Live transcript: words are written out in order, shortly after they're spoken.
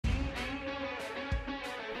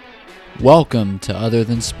Welcome to Other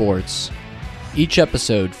Than Sports. Each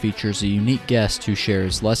episode features a unique guest who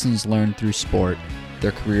shares lessons learned through sport,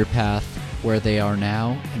 their career path, where they are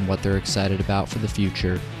now, and what they're excited about for the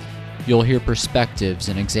future. You'll hear perspectives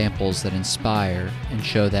and examples that inspire and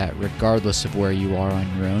show that regardless of where you are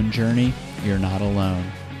on your own journey, you're not alone.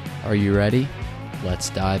 Are you ready?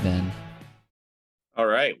 Let's dive in. All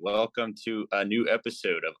right, welcome to a new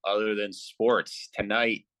episode of Other Than Sports.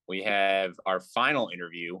 Tonight, we have our final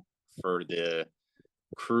interview for the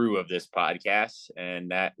crew of this podcast, and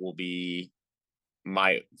that will be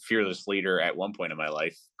my fearless leader at one point in my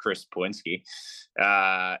life, Chris Piwinski.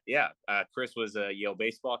 Chris was a Yale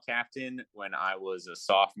baseball captain when I was a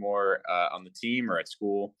sophomore on the team or at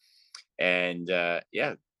school. And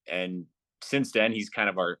since then, he's kind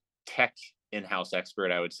of our tech in-house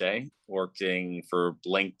expert, I would say, working for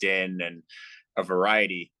LinkedIn and a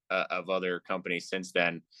variety of other companies since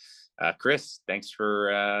then. Chris, thanks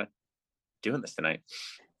for doing this tonight.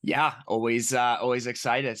 Yeah, always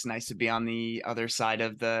excited. It's nice to be on the other side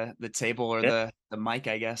of the table or the mic,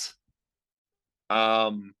 I guess.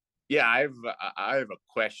 I have a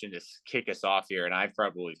question to kick us off here, and I've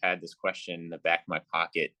probably had this question in the back of my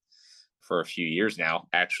pocket for a few years now,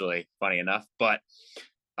 actually, funny enough. But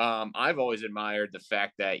I've always admired the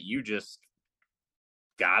fact that you just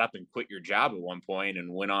got up and quit your job at one point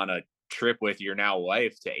and went on a trip with your now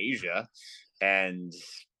wife to Asia. And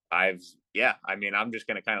I'm just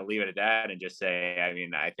going to kind of leave it at that and just say,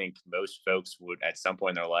 I think most folks would at some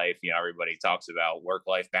point in their life, everybody talks about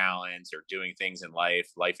work-life balance or doing things in life.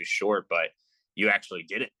 Life is short, but you actually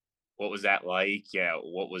did it. What was that like? Yeah.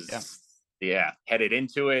 What was, headed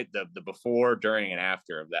into it, the before, during, and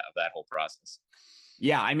after of that whole process?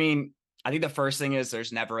 Yeah. I think the first thing is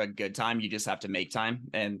there's never a good time. You just have to make time.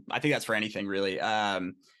 And I think that's for anything really.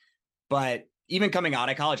 But even coming out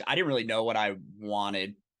of college, I didn't really know what I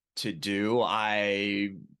wanted to do. I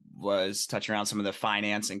was touching around some of the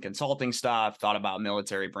finance and consulting stuff, thought about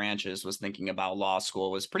military branches, was thinking about law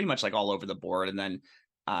school, was pretty much like all over the board. And then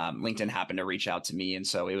LinkedIn happened to reach out to me. And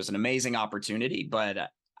so it was an amazing opportunity. But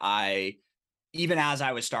even as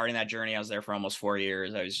I was starting that journey, I was there for almost 4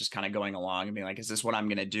 years. I was just kind of going along and being like, is this what I'm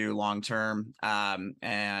going to do long term?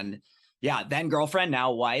 Then girlfriend,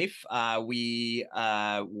 now wife, we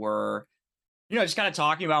were just kind of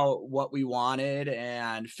talking about what we wanted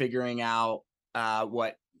and figuring out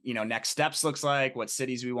what, next steps looks like, what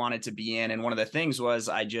cities we wanted to be in. And one of the things was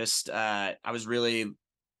I was really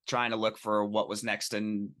trying to look for what was next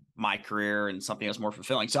in my career and something that was more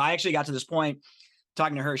fulfilling. So I actually got to this point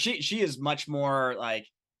talking to her. She is much more like,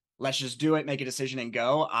 let's just do it, make a decision and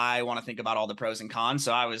go. I want to think about all the pros and cons.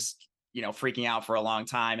 So I was, freaking out for a long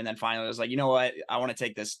time. And then finally I was like, you know what, I want to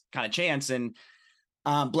take this kind of chance and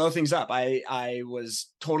blow things up. I was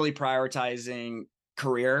totally prioritizing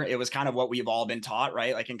career. It was kind of what we've all been taught,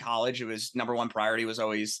 right? Like in college, it was number one priority was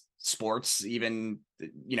always sports. Even,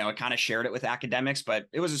 it kind of shared it with academics, but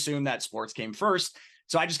it was assumed that sports came first.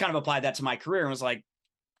 So I just kind of applied that to my career and was like,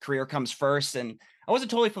 career comes first. And I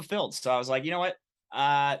wasn't totally fulfilled. So I was like, you know what?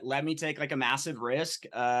 Let me take like a massive risk.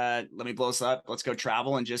 Let me blow this up. Let's go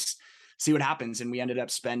travel and just see what happens. And we ended up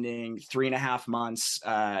spending 3.5 months,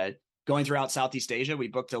 going throughout Southeast Asia. We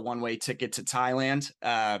booked a one-way ticket to Thailand.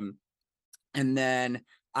 And then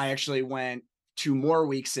I actually went 2 more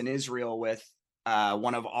weeks in Israel with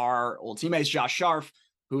one of our old teammates, Josh Sharf,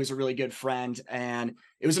 who is a really good friend. And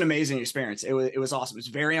it was an amazing experience. It was awesome. It was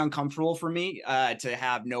very uncomfortable for me to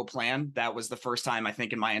have no plan. That was the first time I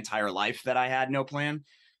think in my entire life that I had no plan.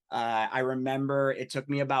 I remember it took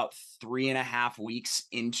me about 3.5 weeks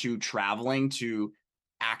into traveling to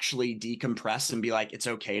actually decompress and be like, it's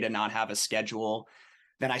okay to not have a schedule.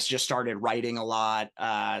 Then I just started writing a lot,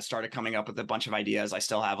 started coming up with a bunch of ideas. I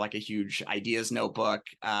still have like a huge ideas notebook,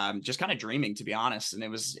 just kind of dreaming, to be honest. And it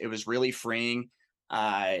was really freeing.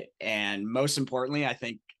 And most importantly, I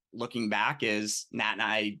think looking back is Nat and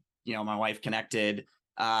I, my wife connected,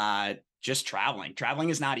 just traveling. Traveling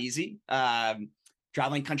is not easy.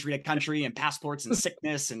 Traveling country to country and passports and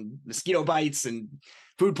sickness and mosquito bites and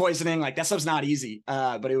food poisoning, like that stuff's not easy.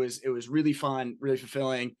 But it was really fun, really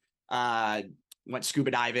fulfilling. Went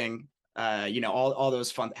scuba diving, all those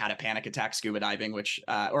fun, had a panic attack scuba diving, which,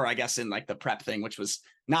 or I guess in like the prep thing, which was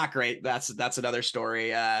not great. That's another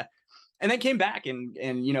story. And then came back and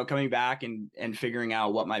coming back and figuring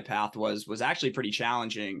out what my path was actually pretty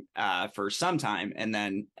challenging, for some time, and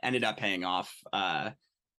then ended up paying off,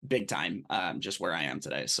 big time, just where I am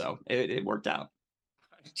today. So it worked out.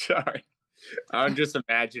 Sorry. I'm just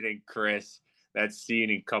imagining Chris, that scene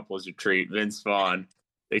in Couples Retreat, Vince Vaughn.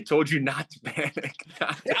 They told you not to panic.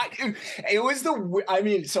 It was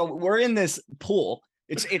so we're in this pool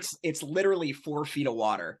It's literally 4 feet of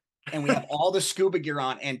water, and we have all the scuba gear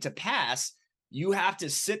on. And to pass, you have to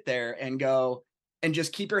sit there and go and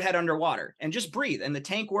just keep your head underwater and just breathe. And the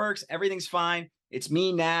tank works. Everything's fine. It's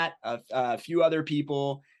me, Nat, a few other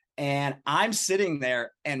people. And I'm sitting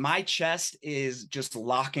there and my chest is just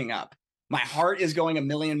locking up. My heart is going a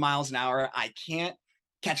million miles an hour. I can't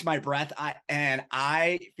catch my breath.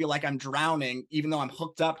 I feel like I'm drowning, even though I'm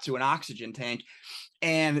hooked up to an oxygen tank.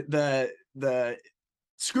 And the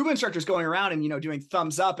scuba instructor's going around and, doing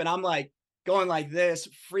thumbs up. And I'm like going like this,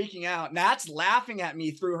 freaking out. Nat's laughing at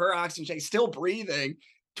me through her oxygen tank, still breathing,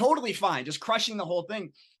 totally fine, just crushing the whole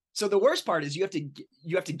thing. So the worst part is you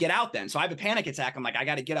have to get out then. So I have a panic attack. I'm like, I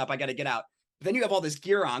got to get up. I got to get out. But then you have all this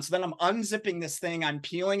gear on. So then I'm unzipping this thing. I'm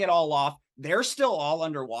peeling it all off. They're still all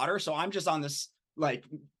underwater. So I'm just on this like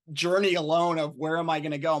journey alone of where am I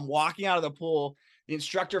going to go? I'm walking out of the pool. The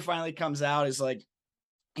instructor finally comes out, is like,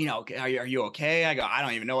 are you okay? I go, I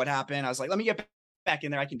don't even know what happened. I was like, let me get back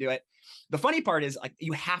in there. I can do it. The funny part is like,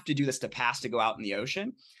 you have to do this to pass to go out in the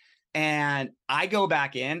ocean. And I go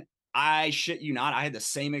back in. I shit you not, I had the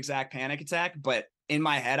same exact panic attack, but in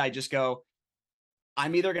my head, I just go,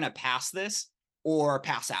 I'm either going to pass this or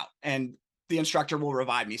pass out, and the instructor will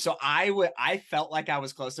revive me. So I felt like I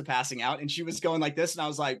was close to passing out, and she was going like this, and I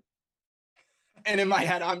was like, and in my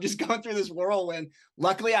head, I'm just going through this whirlwind.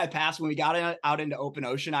 Luckily, I passed. When we got out into open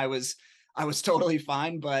ocean, I was totally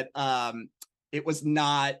fine, but it was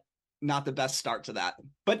not the best start to that,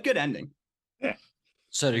 but good ending. Yeah.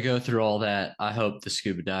 So to go through all that, I hope the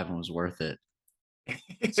scuba diving was worth it.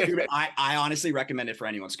 I honestly recommend it for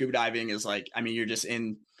anyone. Scuba diving is like, I mean, you're just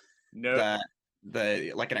in the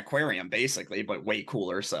like an aquarium basically, but way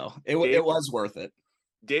cooler. So it was worth it.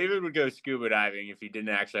 David would go scuba diving if he didn't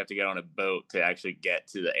actually have to get on a boat to actually get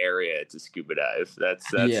to the area to scuba dive. That's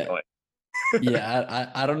yeah. Funny. Yeah,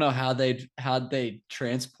 I don't know how they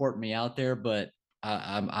transport me out there, but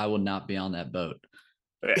I will not be on that boat.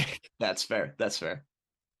 Yeah. That's fair.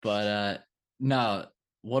 But no,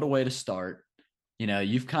 what a way to start.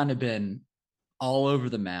 You've kind of been all over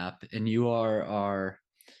the map, and you are our,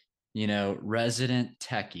 resident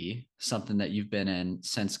techie, something that you've been in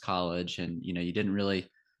since college. And, you didn't really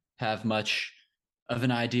have much of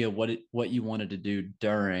an idea what you wanted to do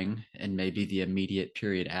during and maybe the immediate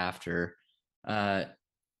period after.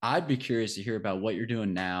 I'd be curious to hear about what you're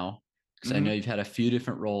doing now, because I know you've had a few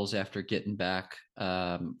different roles after getting back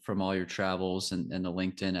from all your travels and the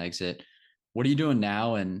LinkedIn exit. What are you doing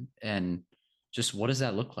now, and just what does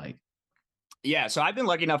that look like? Yeah, so I've been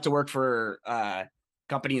lucky enough to work for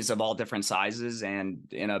companies of all different sizes and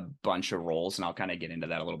in a bunch of roles, and I'll kind of get into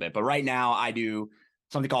that a little bit. But right now I do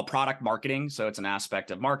something called product marketing. So it's an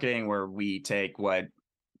aspect of marketing where we take what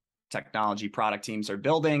technology product teams are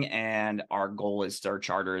building, and our goal is, our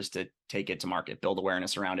charter is to take it to market, build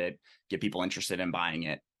awareness around it, get people interested in buying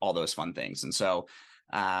it, all those fun things. And so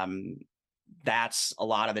that's a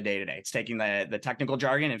lot of the day-to-day. It's taking the technical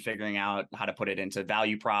jargon and figuring out how to put it into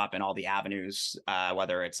value prop and all the avenues,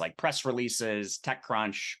 whether it's like press releases,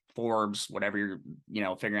 TechCrunch, Forbes, whatever you're,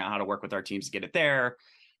 figuring out how to work with our teams to get it there.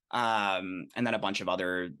 And then a bunch of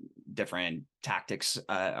other different tactics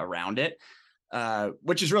around it.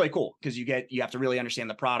 Which is really cool, because you have to really understand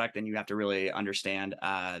the product, and you have to really understand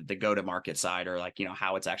the go-to-market side, or like,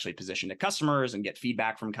 how it's actually positioned to customers, and get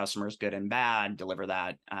feedback from customers, good and bad, deliver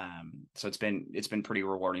that. So it's been pretty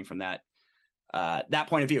rewarding from that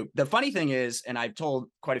point of view. The funny thing is, and I've told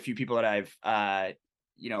quite a few people that I've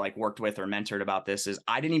like worked with or mentored about this, is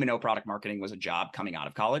I didn't even know product marketing was a job coming out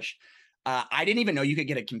of college. I didn't even know you could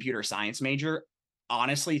get a computer science major.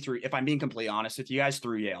 Honestly, if I'm being completely honest with you guys,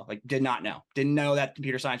 through Yale, like didn't know that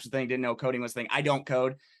computer science was a thing, didn't know coding was a thing. I don't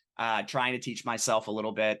code, trying to teach myself a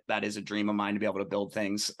little bit. That is a dream of mine, to be able to build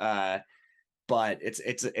things. But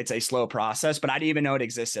it's a slow process, but I didn't even know it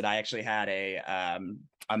existed. I actually had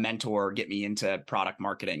a mentor get me into product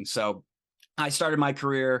marketing. So I started my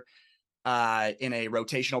career in a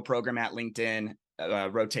rotational program at LinkedIn,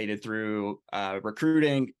 rotated through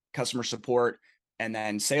recruiting, customer support, and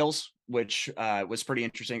then sales, which was pretty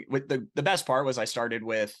interesting. With the best part was I started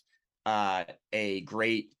with a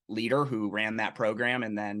great leader who ran that program,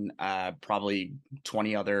 and then probably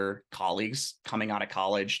 20 other colleagues coming out of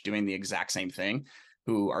college doing the exact same thing,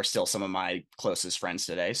 who are still some of my closest friends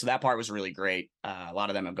today. So that part was really great. A lot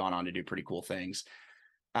of them have gone on to do pretty cool things.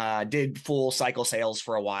 Did full cycle sales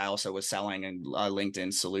for a while, so was selling a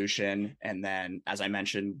LinkedIn solution, and then, as I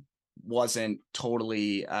mentioned, wasn't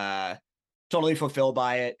totally fulfilled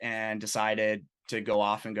by it, and decided to go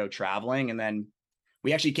off and go traveling. And then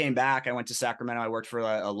we actually came back. I went to Sacramento. I worked for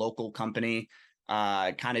a local company,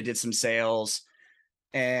 kind of did some sales,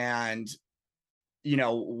 and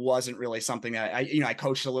wasn't really something that I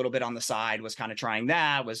coached a little bit on the side, was kind of trying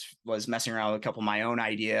that, was messing around with a couple of my own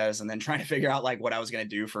ideas, and then trying to figure out like what I was going to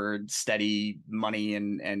do for steady money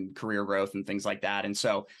and career growth and things like that. And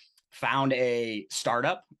so found a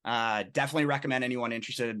startup. Definitely recommend anyone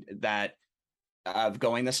interested of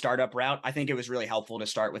going the startup route. I think it was really helpful to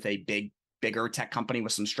start with a bigger tech company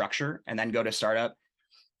with some structure and then go to startup.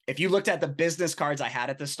 If you looked at the business cards I had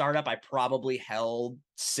at the startup, I probably held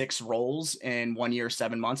 6 roles in 1 year,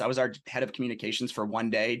 7 months. I was our head of communications for one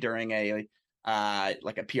day during a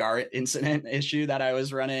PR incident issue that I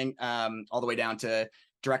was running, all the way down to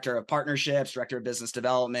director of partnerships, director of business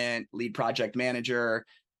development, lead project manager,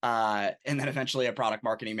 and then eventually a product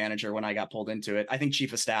marketing manager when I got pulled into it. I think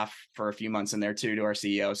chief of staff for a few months in there too, to our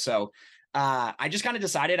CEO. So I just kind of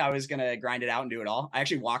decided I was going to grind it out and do it all. I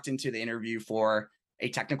actually walked into the interview for a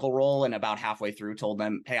technical role, and about halfway through told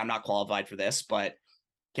them, hey, I'm not qualified for this, but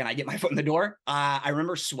can I get my foot in the door? I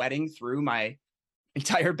remember sweating through my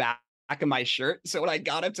entire back of my shirt. So when I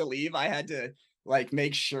got up to leave, I had to like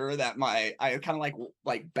make sure that I kind of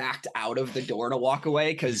like backed out of the door to walk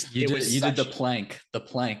away, because you did the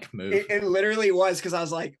plank move. It literally was, because I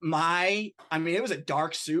was like, it was a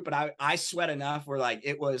dark suit, but I sweat enough where like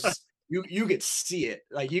it was you could see it.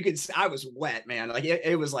 Like I was wet, man. Like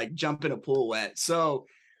it was like jumping a pool wet. So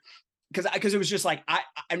because it was just like,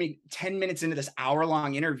 10 minutes into this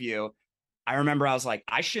hour-long interview, I remember I was like,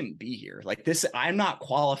 I shouldn't be here. Like this, I'm not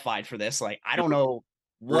qualified for this. Like, I don't know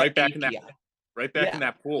what right back in that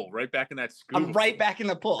pool, right back in that scuba. I'm right back in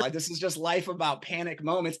the pool. This is just life about panic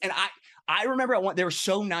moments. And I remember they were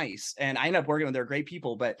so nice, and I ended up working with, they're great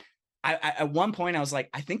people. But I at one point I was like,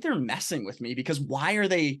 I think they're messing with me, because why are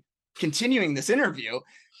they continuing this interview?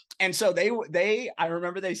 And so I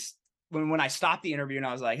remember when I stopped the interview and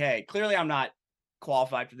I was like, hey, clearly I'm not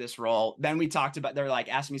qualified for this role. Then we talked about, they're like,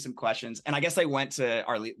 asked me some questions. And I guess they went to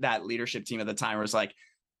that leadership team at the time, where it's like,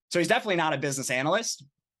 so he's definitely not a business analyst,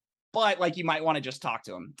 but like, you might want to just talk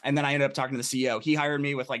to him. And then I ended up talking to the CEO. He hired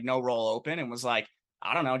me with like no role open and was like,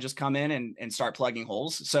 I don't know, just come in and start plugging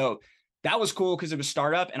holes. So that was cool, because it was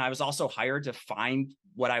startup, and I was also hired to find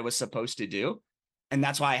what I was supposed to do. And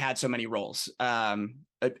that's why I had so many roles. A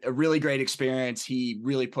really great experience. He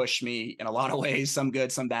really pushed me in a lot of ways, some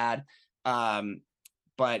good, some bad.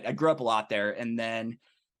 But I grew up a lot there, and then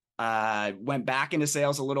went back into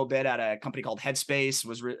sales a little bit at a company called Headspace.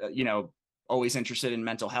 Was always interested in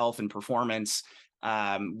mental health and performance.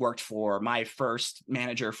 Worked for my first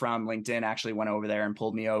manager from LinkedIn, actually went over there and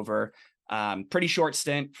pulled me over. Pretty short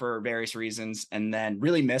stint for various reasons, and then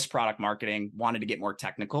really missed product marketing, wanted to get more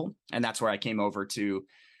technical. And that's where I came over to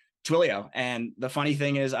Twilio. And the funny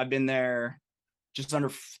thing is, I've been there just under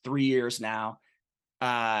 3 years now.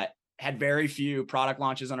 Had very few product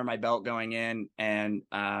launches under my belt going in, and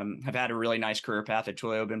have had a really nice career path at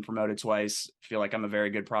Twilio. Been promoted twice. Feel like I'm a very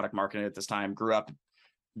good product marketer at this time. Grew up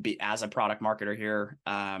as a product marketer here.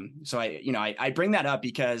 So I bring that up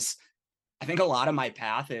because I think a lot of my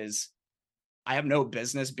path is, I have no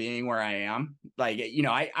business being where I am. Like,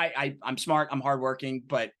 I'm smart, I'm hardworking,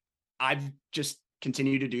 but I've just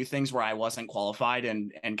continued to do things where I wasn't qualified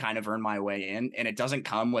and kind of earn my way in. And it doesn't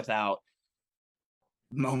come without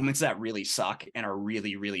moments that really suck and are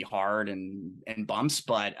really, really hard and bumps.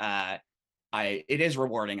 But it is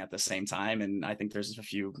rewarding at the same time. And I think there's a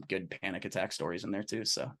few good panic attack stories in there too.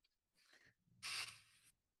 So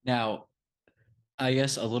now, I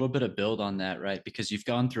guess a little bit of build on that, right? Because you've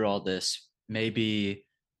gone through all this, maybe,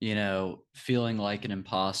 feeling like an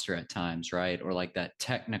imposter at times, right? Or like that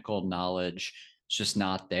technical knowledge is just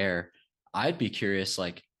not there. I'd be curious,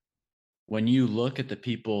 like, when you look at the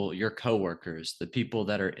people, your coworkers, the people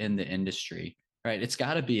that are in the industry, right? It's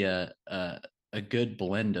got to be a good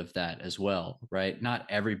blend of that as well, right? Not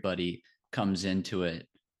everybody comes into it,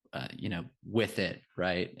 with it,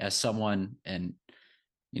 right? As someone, and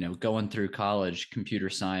going through college, computer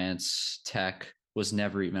science, tech was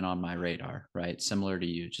never even on my radar, right? Similar to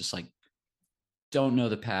you, just like, don't know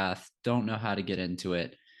the path, don't know how to get into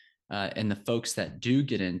it. And the folks that do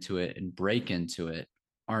get into it and break into it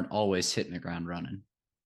aren't always hitting the ground running.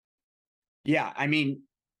 Yeah. I mean,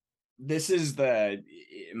 this is the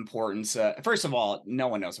importance. First of all, no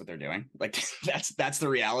one knows what they're doing. Like that's the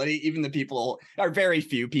reality. Even the people, or very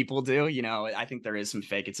few people do, I think there is some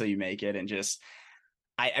fake it till you make it. And just,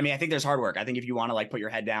 I think there's hard work. I think if you want to like put your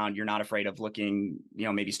head down, you're not afraid of looking,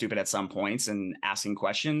 maybe stupid at some points and asking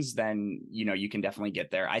questions, then, you can definitely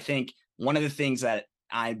get there. I think one of the things that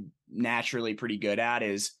I'm naturally pretty good at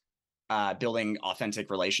is building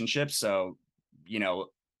authentic relationships. So,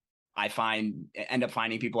 I end up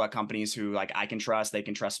finding people at companies who like I can trust, they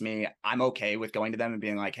can trust me. I'm okay with going to them and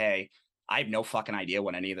being like, hey, I have no fucking idea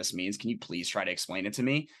what any of this means. Can you please try to explain it to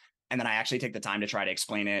me? And then I actually take the time to try to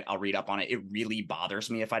explain it. I'll read up on it. It really bothers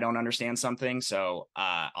me if I don't understand something. So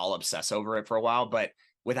I'll obsess over it for a while. But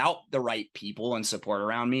without the right people and support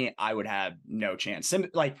around me, I would have no chance.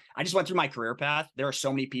 Like, I just went through my career path. There are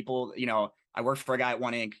so many people, I worked for a guy at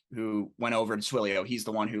One Inc. who went over to Twilio. He's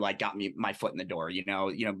the one who like got me my foot in the door,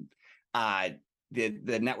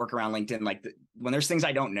 the network around LinkedIn, like when there's things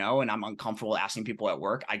I don't know and I'm uncomfortable asking people at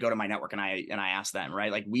work, I go to my network and I ask them,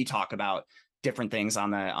 right? Like we talk about different things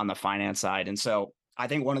on the finance side. And so I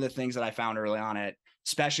think one of the things that I found early on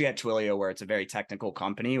especially at Twilio, where it's a very technical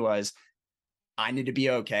company, was I need to be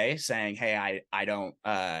okay saying, hey, I don't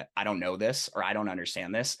know this, or I don't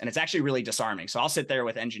understand this. And it's actually really disarming. So I'll sit there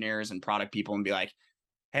with engineers and product people and be like,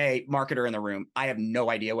 hey, marketer in the room, I have no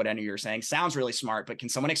idea what any of you're saying. Sounds really smart, but can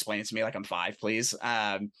someone explain it to me like I'm 5, please?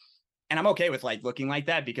 And I'm okay with like looking like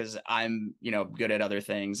that because I'm, good at other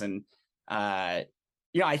things. And,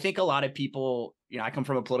 I think a lot of people, I come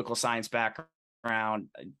from a political science background.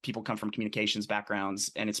 People come from communications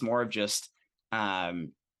backgrounds, and it's more of just,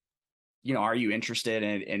 are you interested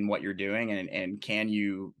in what you're doing, and can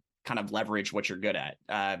you kind of leverage what you're good at?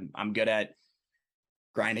 I'm good at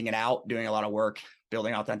grinding it out, doing a lot of work,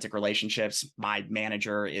 building authentic relationships. My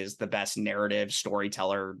manager is the best narrative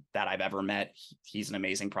storyteller that I've ever met. He's an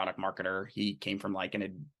amazing product marketer. He came from like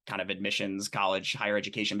an kind of admissions college, higher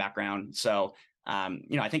education background. So,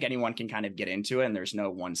 I think anyone can kind of get into it, and there's no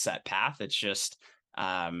one set path. It's just,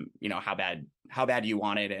 how bad you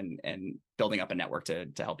want it, and building up a network to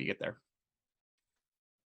help you get there.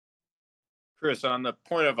 Chris, on the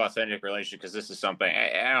point of authentic relationship, because this is something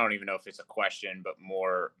I don't even know if it's a question, but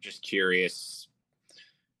more just curious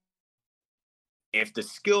if the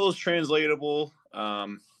skill is translatable,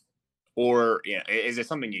 or is it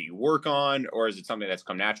something you work on, or is it something that's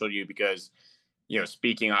come natural to you? Because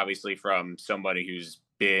speaking obviously from somebody who's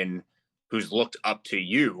looked up to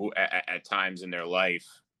you at times in their life,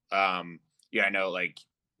 I know like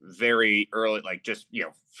very early, like just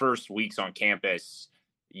first weeks on campus,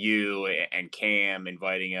 you and Cam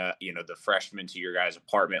inviting the freshmen to your guys'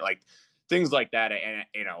 apartment, like things like that.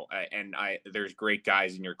 And there's great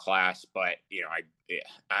guys in your class, but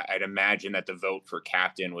I'd imagine that the vote for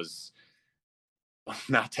captain was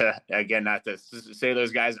not to say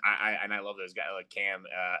those guys. I love those guys like Cam,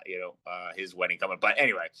 his wedding coming. But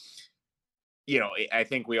anyway, I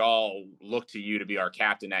think we all look to you to be our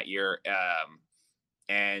captain that year.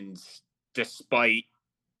 And despite,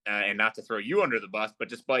 and not to throw you under the bus, but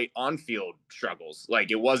despite on-field struggles,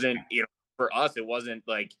 like it wasn't, for us, it wasn't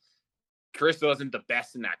like Chris wasn't the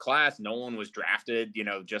best in that class. No one was drafted,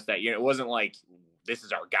 just that year. It wasn't like this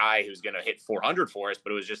is our guy who's going to hit 400 for us,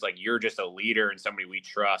 but it was just like, you're just a leader and somebody we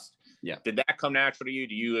trust. Yeah. Did that come natural to you?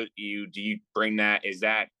 Do you bring that? Is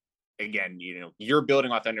that, again, you're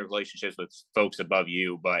building authentic relationships with folks above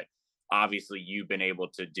you, but obviously you've been able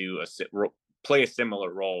to play a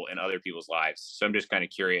similar role in other people's lives. So I'm just kind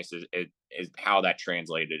of curious is how that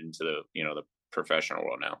translated into the professional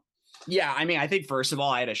world now. Yeah. I mean, I think first of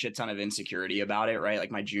all, I had a shit ton of insecurity about it, right? Like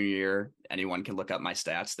my junior year, anyone can look up my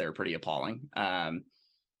stats. They're pretty appalling.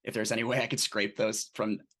 If there's any way I could scrape those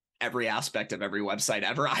from every aspect of every website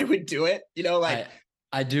ever, I would do it,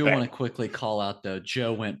 I do want to quickly call out though,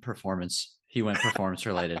 Joe went performance. He went performance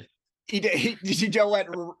related. He did. Joe went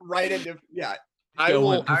right into, yeah. Joe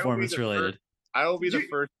went performance related. I will be the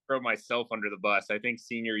first to throw myself under the bus. I think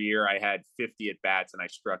senior year I had 50 at bats and I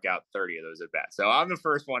struck out 30 of those at bats. So I'm the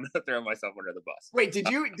first one to throw myself under the bus. Wait, did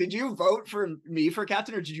you vote for me for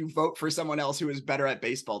captain, or did you vote for someone else who was better at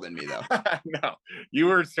baseball than me though? No, you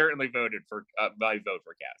were certainly voted for my vote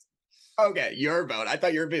for captain. Okay, your vote. I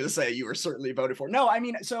thought you were going to say you were certainly voted for. No, I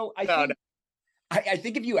mean, so I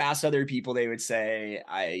think if you asked other people, they would say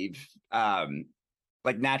I've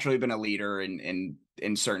like naturally been a leader in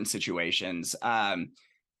certain situations. To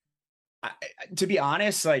be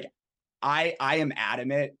honest, like I am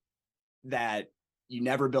adamant that you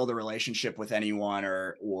never build a relationship with anyone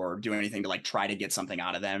or do anything to like try to get something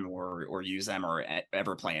out of them or use them or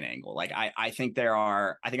ever play an angle. Like I think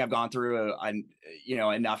I've gone through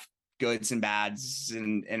enough goods and bads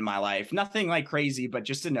in my life, nothing like crazy, but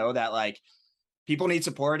just to know that like people need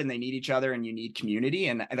support and they need each other and you need community.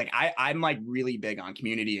 And like, I'm like really big on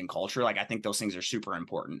community and culture. Like, I think those things are super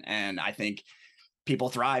important. And I think people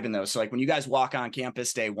thrive in those. So like when you guys walk on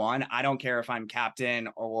campus day one, I don't care if I'm captain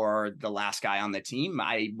or the last guy on the team.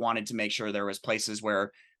 I wanted to make sure there was places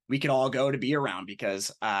where we could all go to be around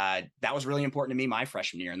because that was really important to me my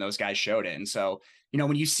freshman year. And those guys showed it. And so,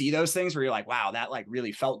 when you see those things where you're like, wow, that like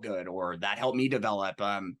really felt good, or that helped me develop,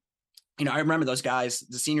 I remember those guys,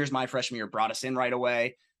 the seniors my freshman year brought us in right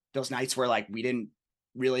away. those nights where like we didn't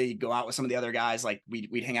really go out with some of the other guys, like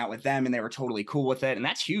we'd hang out with them and they were totally cool with it. And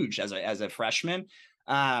that's huge as a freshman.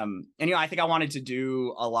 And, I think I wanted to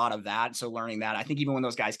do a lot of that. So learning that, I think even when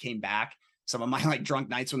those guys came back, some of my like drunk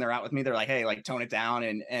nights when they're out with me, they're like, hey, like tone it down.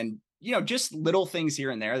 And, just little things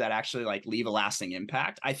here and there that actually like leave a lasting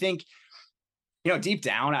impact. I think, deep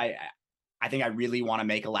down, I think I really want to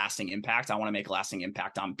make a lasting impact. I want to make a lasting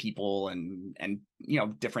impact on people and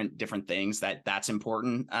different things that's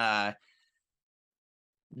important.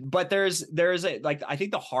 But there's a, like, I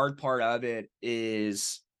think the hard part of it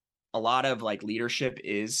is a lot of like leadership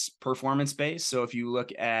is performance based. So if you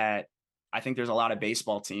look at, I think there's a lot of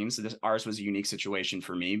baseball teams. Ours was a unique situation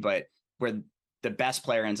for me, but where the best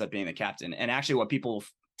player ends up being the captain. And actually what people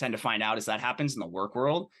tend to find out is that happens in the work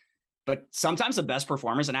world. But sometimes the best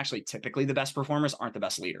performers, and actually typically the best performers, aren't the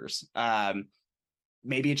best leaders.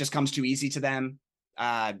 Maybe it just comes too easy to them.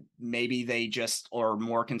 Maybe they just are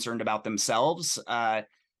more concerned about themselves. And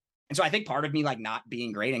so I think part of me like not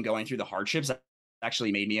being great and going through the hardships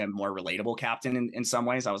actually made me a more relatable captain in some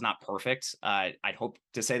ways. I was not perfect. I'd hope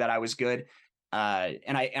to say that I was good.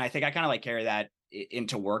 And I think I kind of like carry that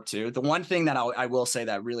into work too. The one thing that I will say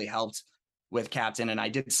that really helped with captain, and I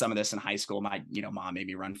did some of this in high school. My, mom made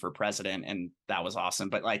me run for president, and that was awesome.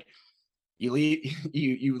 But like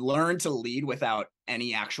you learn to lead without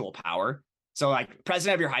any actual power. So like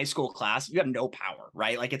president of your high school class, you have no power,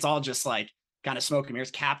 right? Like it's all just like kind of smoke and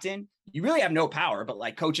mirrors. Captain, you really have no power, but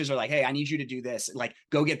like coaches are like, hey, I need you to do this. Like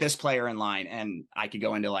go get this player in line. And I could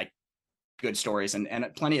go into like good stories and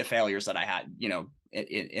plenty of failures that I had,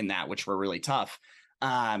 in that, which were really tough.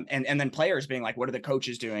 And then players being like, what are the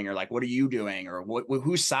coaches doing? Or like, what are you doing? Or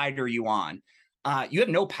whose side are you on? You have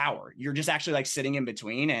no power. You're just actually like sitting in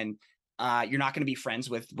between, and you're not going to be friends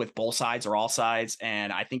with both sides or all sides.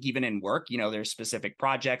 And I think even in work, there's specific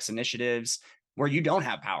projects, initiatives where you don't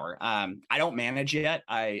have power. I don't manage yet.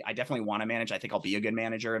 I definitely want to manage. I think I'll be a good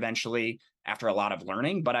manager eventually after a lot of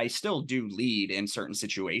learning, but I still do lead in certain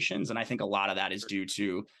situations. And I think a lot of that is due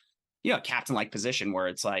to, a captain-like position where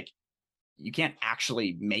it's like, you can't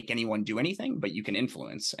actually make anyone do anything, but you can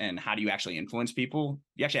influence. And how do you actually influence people?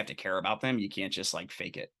 You actually have to care about them. You can't just like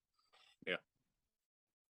fake it. Yeah.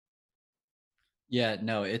 Yeah,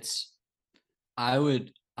 no, I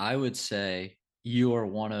would say you are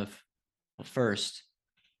one of, first,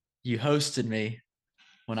 you hosted me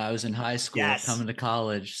when I was in high school, Yes. coming to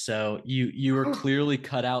college. So you were clearly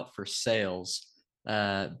cut out for sales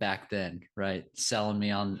back then, right? Selling me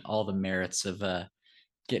on all the merits of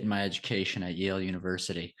getting my education at Yale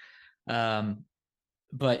University.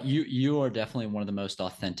 But you are definitely one of the most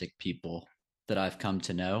authentic people that I've come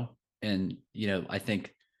to know. And, I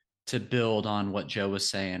think to build on what Joe was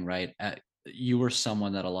saying, right? You were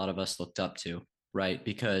someone that a lot of us looked up to, right?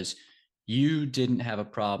 Because you didn't have a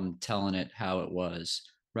problem telling it how it was,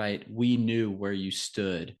 right? We knew where you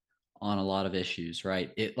stood on a lot of issues,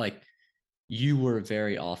 right? It like you were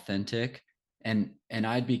very authentic, and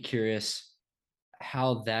I'd be curious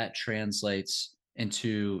how that translates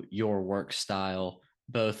into your work style,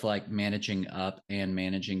 both like managing up and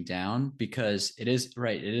managing down, because it is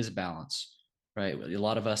right. It is a balance, right? A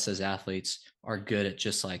lot of us as athletes are good at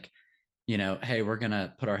just like, hey, we're going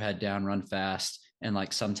to put our head down, run fast. And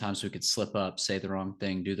like, sometimes we could slip up, say the wrong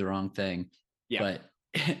thing, do the wrong thing. Yeah.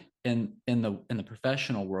 But in the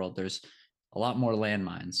professional world, there's a lot more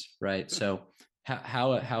landmines, right? So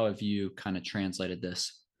how have you kind of translated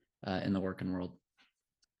this in the working world?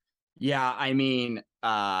 Yeah. I mean,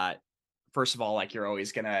 first of all, like you're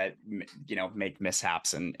always gonna, make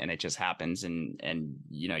mishaps and it just happens. And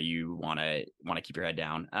you want to keep your head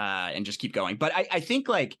down, and just keep going. But I think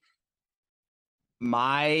like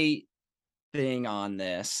my thing on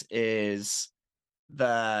this is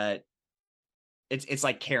it's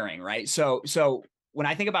like caring, right? So when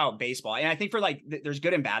I think about baseball, and I think for like, there's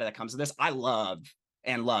good and bad that comes to this. I loved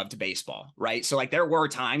baseball, right? So like there were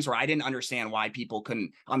times where I didn't understand why people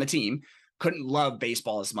on the team couldn't love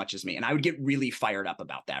baseball as much as me. And I would get really fired up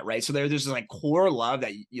about that, right? So there's this like core love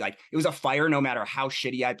that like, it was a fire no matter how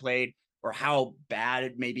shitty I played or how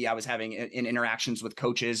bad maybe I was having in interactions with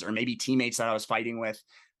coaches or maybe teammates that I was fighting with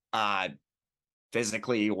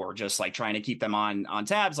physically, or just like trying to keep them on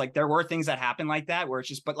tabs. Like there were things that happened like that where it's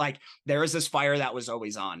just, but like there is this fire that was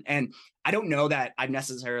always on. And I don't know that I've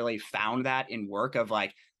necessarily found that in work of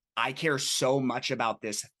like, I care so much about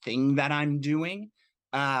this thing that I'm doing,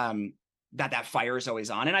 that fire is always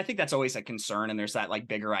on. And I think that's always a concern. And there's that like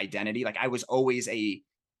bigger identity. Like I was always a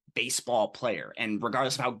baseball player, and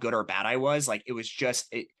regardless of how good or bad I was, like it was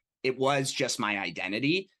just, it was just my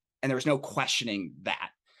identity. And there was no questioning that.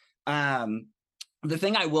 The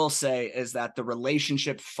thing I will say is that the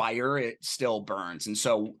relationship fire, it still burns. And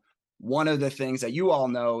so one of the things that you all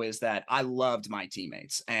know is that I loved my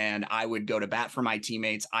teammates and I would go to bat for my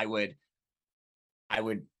teammates. I would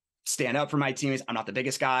stand up for my teammates. I'm not the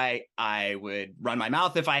biggest guy. I would run my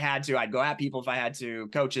mouth if I had to. I'd go at people if I had to.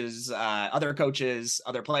 Coaches, other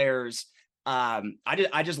players. I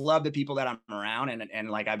just love the people that I'm around, and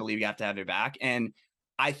like I believe you have to have their back. And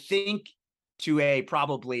I think to a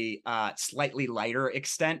probably slightly lighter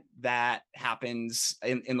extent that happens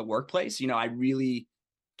in the workplace. You know, I really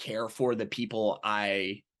care for the people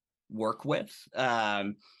I work with.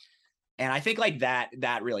 And I think like that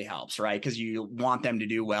really helps, right? Because you want them to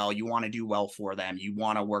do well. You want to do well for them. You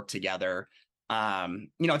want to work together. You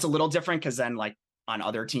know, it's a little different because then like on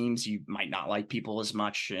other teams, you might not like people as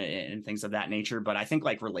much and things of that nature. But I think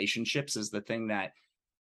like relationships is the thing that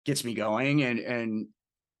gets me going. And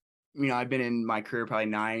you know, I've been in my career probably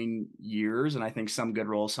 9 years, and I think some good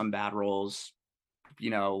roles, some bad roles, you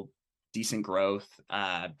know, decent growth.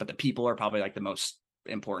 But the people are probably like the most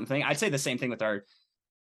important thing. I'd say the same thing with our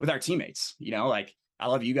teammates. You know, like I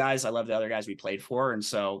love you guys, I love the other guys we played for, and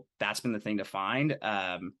so that's been the thing to find.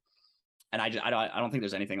 And I don't think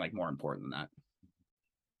there's anything like more important than that.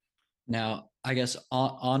 Now, I guess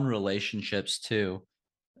on relationships too,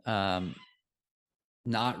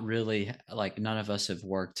 not really, like none of us have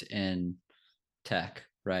worked in tech,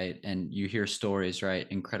 right? And you hear stories, right?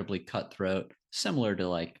 Incredibly cutthroat, similar to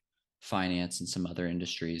like finance and some other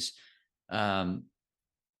industries. Um,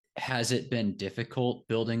 has it been difficult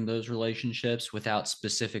building those relationships without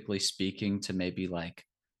specifically speaking to maybe like,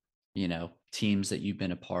 you know, teams that you've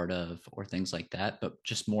been a part of or things like that, but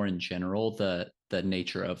just more in general, the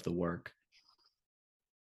nature of the work?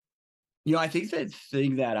 You know, I think the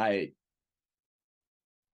thing that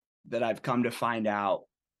I've come to find out,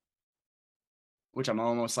 which I'm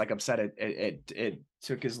almost like upset it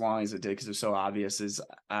took as long as it did because it was so obvious, is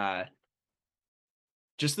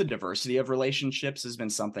just the diversity of relationships has been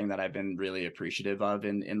something that I've been really appreciative of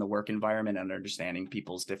in the work environment, and understanding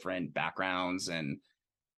people's different backgrounds and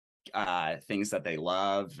things that they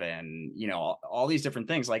love, and you know, all these different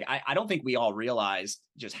things. Like I don't think we all realized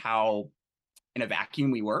just how in a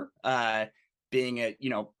vacuum we were, being a, you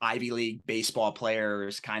know, Ivy League baseball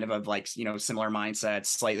players, kind of like, you know, similar mindsets,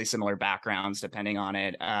 slightly similar backgrounds depending on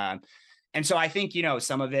it. And so I think, you know,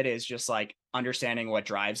 some of it is just like understanding what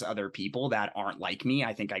drives other people that aren't like me.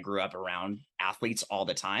 I think I grew up around athletes all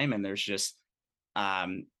the time, and there's just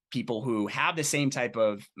people who have the same type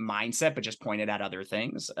of mindset, but just pointed at other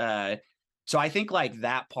things. So I think like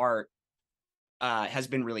that part has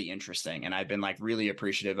been really interesting, and I've been like really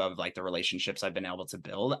appreciative of like the relationships I've been able to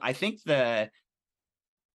build. I think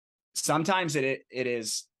sometimes it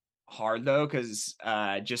is hard though, because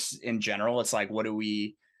just in general, it's like what do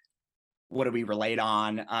we relate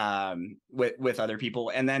on with other people,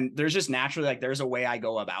 and then there's just naturally like there's a way I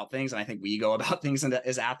go about things, and I think we go about things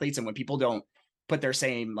as athletes, and when people don't put their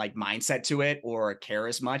same like mindset to it or care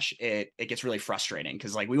as much, it gets really frustrating,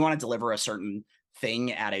 because like we want to deliver a certain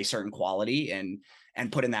thing at a certain quality and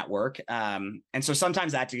put in that work. And so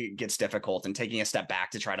sometimes that gets difficult, and taking a step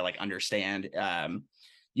back to try to like understand,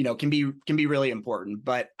 you know, can be really important.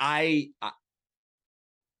 But the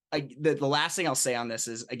last thing I'll say on this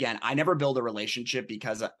is, again, I never build a relationship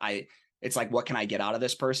because it's like, what can I get out of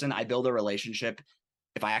this person? I build a relationship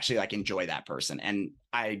if I actually like enjoy that person. And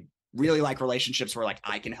I really like relationships where like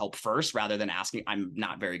I can help first rather than asking. I'm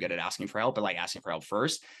not very good at asking for help, but like asking for help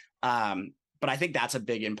first. But I think that's a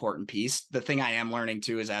big important piece. The thing I am learning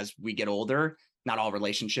too is as we get older, not all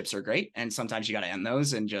relationships are great. And sometimes you got to end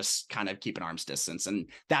those and just kind of keep an arm's distance. And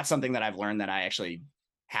that's something that I've learned that I actually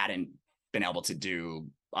hadn't been able to do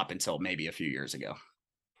up until maybe a few years ago.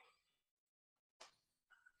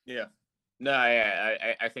 Yeah. No,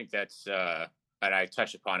 I think that's and I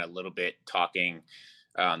touched upon a little bit talking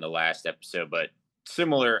on the last episode, but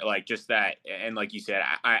similar, like just that, and like you said,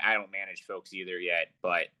 I don't manage folks either yet,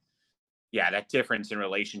 but yeah, that difference in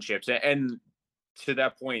relationships, and to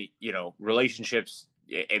that point, you know, relationships,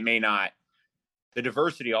 it may not. The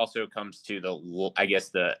diversity also comes to I guess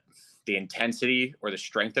the intensity or the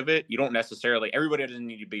strength of it. You don't necessarily, everybody doesn't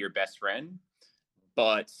need to be your best friend,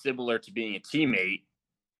 but similar to being a teammate,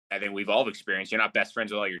 I think we've all experienced, you're not best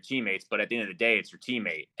friends with all your teammates, but at the end of the day, it's your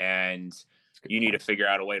teammate. And you need to figure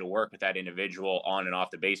out a way to work with that individual on and off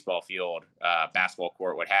the baseball field, basketball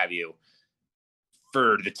court, what have you,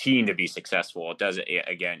 for the team to be successful. It doesn't,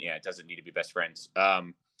 again, yeah, it doesn't need to be best friends.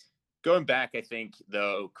 Going back, I think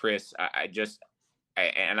though, Chris,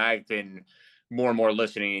 and I've been more and more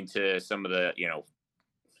listening to some of the, you know,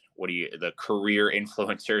 the career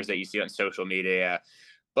influencers that you see on social media.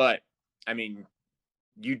 But I mean,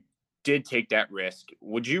 you did take that risk.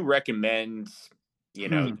 Would you recommend,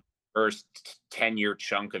 first 10-year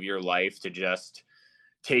chunk of your life to just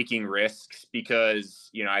taking risks? Because,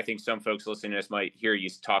 I think some folks listening to this might hear you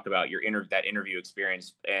talk about your that interview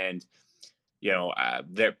experience, and,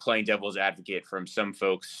 they're playing devil's advocate. From some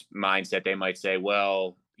folks' mindset, they might say,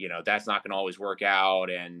 well, that's not going to always work out,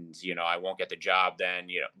 and, I won't get the job then,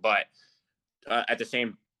 but at the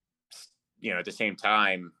same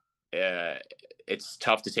time, it's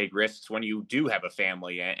tough to take risks when you do have a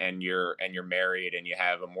family, and you're married and you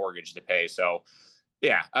have a mortgage to pay. So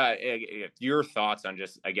yeah, your thoughts on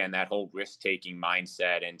just, again, that whole risk-taking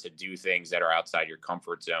mindset, and to do things that are outside your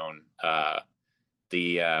comfort zone.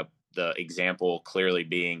 The example clearly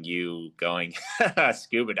being you going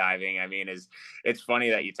scuba diving. I mean, it's funny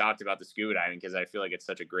that you talked about the scuba diving, because I feel like it's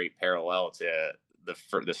such a great parallel to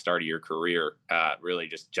the start of your career, really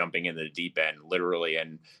just jumping into the deep end, literally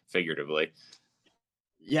and figuratively.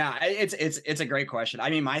 Yeah, it's a great question.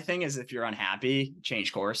 I mean, my thing is, if you're unhappy,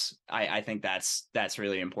 change course. I think that's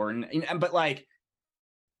really important. But like,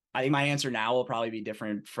 I think my answer now will probably be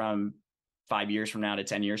different from 5 years from now to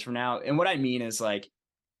 10 years from now. And what I mean is, like,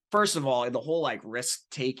 first of all, the whole like risk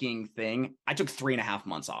taking thing, I took 3.5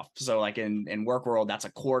 months off. So like in work world, that's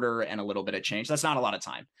a quarter and a little bit of change. That's not a lot of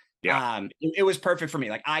time. Yeah. It was perfect for me.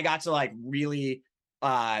 Like, I got to like really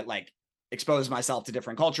like expose myself to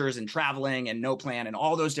different cultures and traveling and no plan and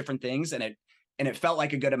all those different things. And it felt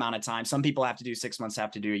like a good amount of time. Some people have to do 6 months,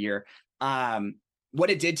 have to do a year. What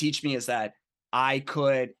it did teach me is that I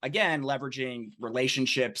could, again, leveraging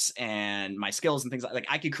relationships and my skills and things like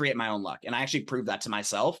I could create my own luck. And I actually proved that to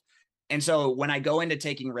myself. And so when I go into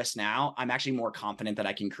taking risks now, I'm actually more confident that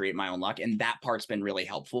I can create my own luck. And that part's been really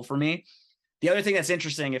helpful for me. The other thing that's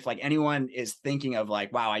interesting, if like anyone is thinking of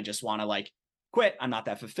like, wow, I just want to like quit, I'm not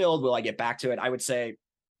that fulfilled, will I get back to it? I would say,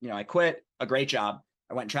 I quit a great job.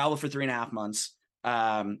 I went and traveled for 3.5 months.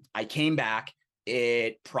 I came back.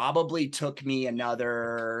 It probably took me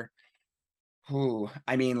another,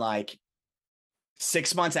 like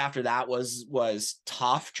 6 months after that was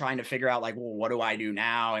tough, trying to figure out like, well, what do I do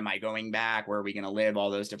now? Am I going back? Where are we going to live?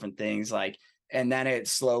 All those different things. Like, and then it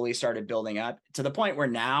slowly started building up to the point where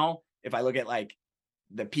now, if I look at like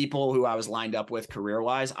the people who I was lined up with career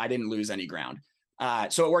wise, I didn't lose any ground.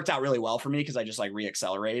 So it worked out really well for me, because I just like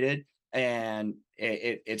reaccelerated, and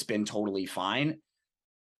it's been totally fine.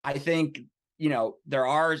 I think, there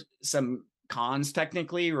are some cons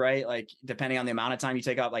technically, right? Like, depending on the amount of time you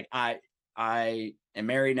take out, like I am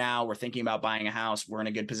married now. We're thinking about buying a house. We're in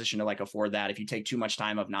a good position to like afford that. If you take too much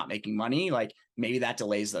time of not making money, like maybe that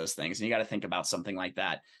delays those things. And you got to think about something like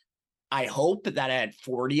that. I hope that at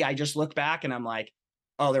 40, I just look back and I'm like,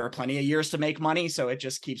 oh, there are plenty of years to make money. So it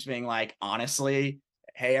just keeps being like, honestly,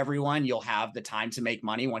 hey, everyone, you'll have the time to make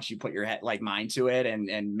money once you put your mind to it,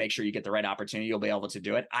 and make sure you get the right opportunity. You'll be able to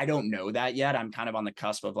do it. I don't know that yet. I'm kind of on the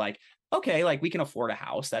cusp of like, okay, like we can afford a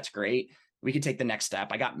house. That's great. We could take the next step.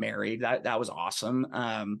 I got married. That was awesome.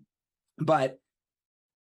 But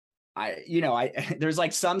there's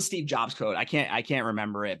like some Steve Jobs quote. I can't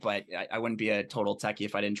remember it, but I wouldn't be a total techie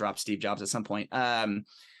if I didn't drop Steve Jobs at some point.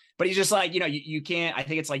 But he's just like, you can't, I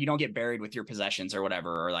think it's like, you don't get buried with your possessions or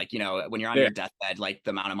whatever, or like, when you're on your deathbed, like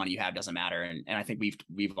the amount of money you have doesn't matter. And I think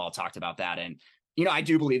we've all talked about that. And, I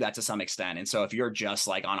do believe that to some extent. And so if you're just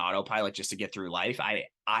like on autopilot just to get through life,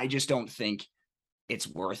 I just don't think it's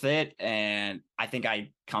worth it. And I think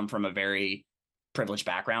I come from a very privileged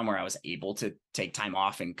background where I was able to take time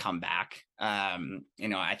off and come back. I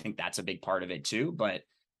think that's a big part of it too, but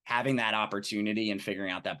having that opportunity and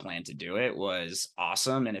figuring out that plan to do it was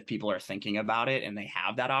awesome. And if people are thinking about it and they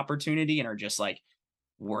have that opportunity and are just like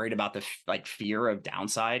worried about the like fear of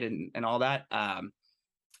downside and all that, I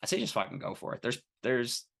say just fucking go for it.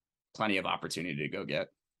 There's plenty of opportunity to go get.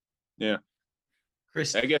 Yeah.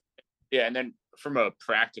 Chris, I guess. Yeah. And then from a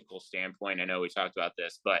practical standpoint, I know we talked about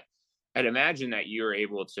this, but I'd imagine that you're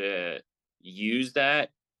able to use that.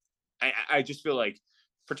 I just feel like,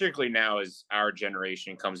 particularly now as our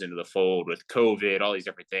generation comes into the fold with COVID, all these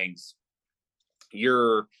different things,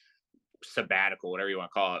 your sabbatical, whatever you want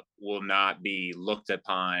to call it, will not be looked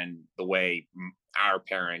upon the way our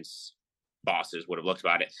parents' bosses would have looked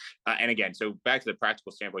about it. And again, so back to the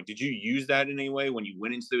practical standpoint, did you use that in any way when you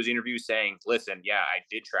went into those interviews, saying, listen, yeah, I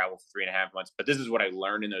did travel for 3.5 months, but this is what I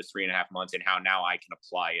learned in those 3.5 months and how now I can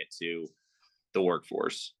apply it to the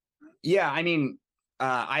workforce? Yeah. I mean,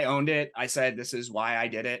 I owned it. I said, this is why I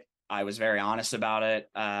did it. I was very honest about it.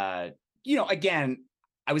 Again,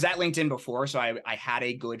 I was at LinkedIn before, so I had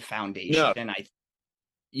a good foundation, and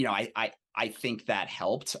I think that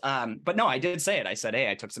helped. But no, I did say it. I said, hey,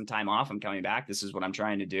 I took some time off. I'm coming back. This is what I'm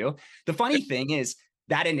trying to do. The funny thing is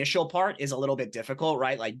that initial part is a little bit difficult,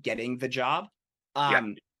 right? Like getting the job. Yeah.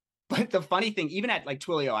 But the funny thing, even at like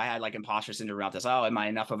Twilio, I had like imposter syndrome about this. Oh, am I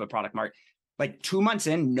enough of a product market? Like 2 months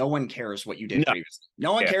in, no one cares what you did previously.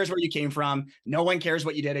 No one cares where you came from. No one cares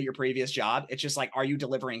what you did at your previous job. It's just like, are you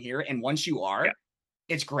delivering here? And once you are,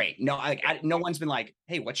 it's great. No, no one's been like,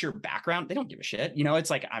 hey, what's your background? They don't give a shit. You know, it's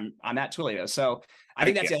like I'm at Twilio. So I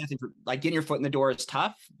think that's the other thing. Like getting your foot in the door is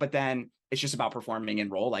tough, but then it's just about performing in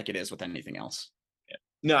role like it is with anything else.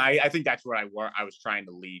 No, I think that's where I was trying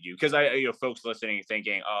to lead you, because folks listening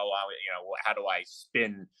thinking, oh, well, how do I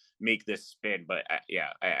make this spin? But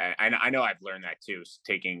I know I've learned that too.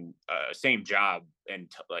 Taking same job and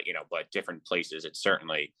but different places. It's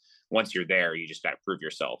certainly, once you're there, you just got to prove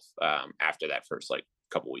yourself after that first like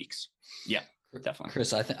couple weeks. Yeah, definitely.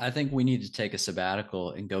 Chris, I think we need to take a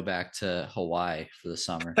sabbatical and go back to Hawaii for the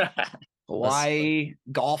summer. Hawaii,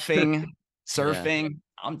 golfing, surfing. Yeah.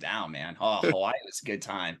 I'm down, man. Oh, Hawaii was a good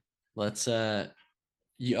time. Let's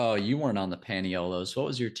you weren't on the Paniolos. What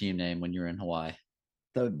was your team name when you were in Hawaii?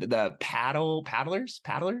 The paddlers?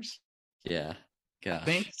 Yeah. Gosh. I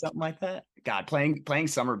think something like that. God, playing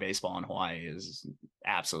summer baseball in Hawaii is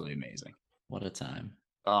absolutely amazing. What a time.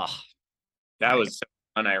 Oh. That was so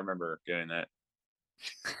fun. I remember doing that.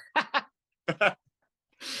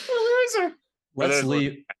 Loser. Let's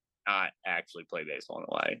leave. Not actually play baseball in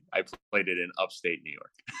Hawaii. I played it in upstate New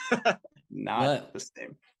York. Not the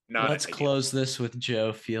same. Let's close this with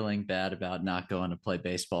Joe feeling bad about not going to play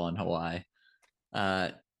baseball in Hawaii.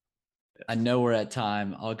 I know we're at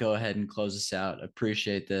time. I'll go ahead and close this out.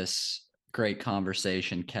 Appreciate this great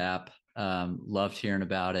conversation, Cap. Loved hearing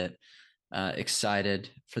about it.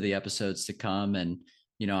 Excited for the episodes to come, and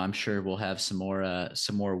I'm sure we'll have some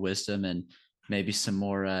more wisdom and maybe some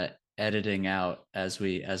more editing out as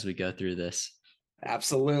we go through this.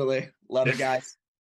 Absolutely. Love it, guys.